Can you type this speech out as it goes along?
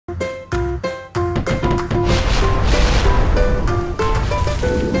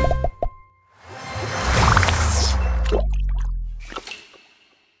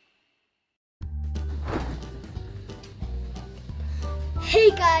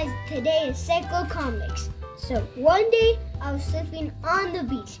guys, today is Cyclocomics. So one day I was surfing on the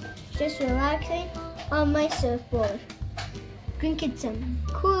beach, just relaxing on my surfboard, drinking some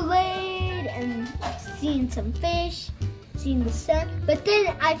Kool-Aid and seeing some fish, seeing the sun. But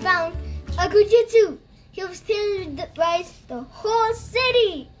then I found a Goo Jit. He was terrorizing the whole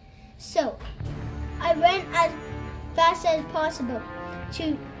city. So I ran as fast as possible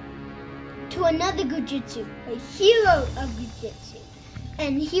to another Goo Jit, a hero of Goo Jit.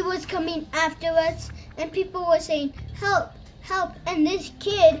 And he was coming after us, and people were saying, help, help. And this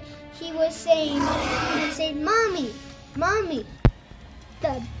kid, he was saying, mommy, mommy.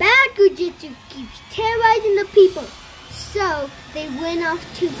 The bad Goo Jit keeps terrorizing the people. So they went off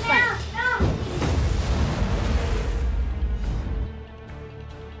to fight.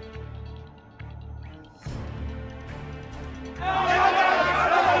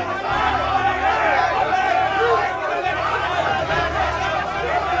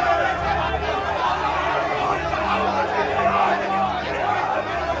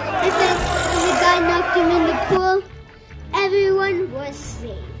 Knocked him in the pool. Everyone was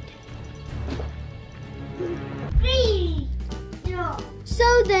saved.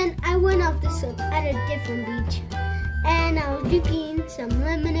 So then I went off the surf at a different beach, and I was drinking some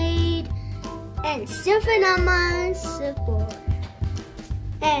lemonade and surfing on my surfboard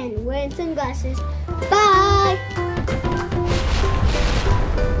and wearing sunglasses. Bye.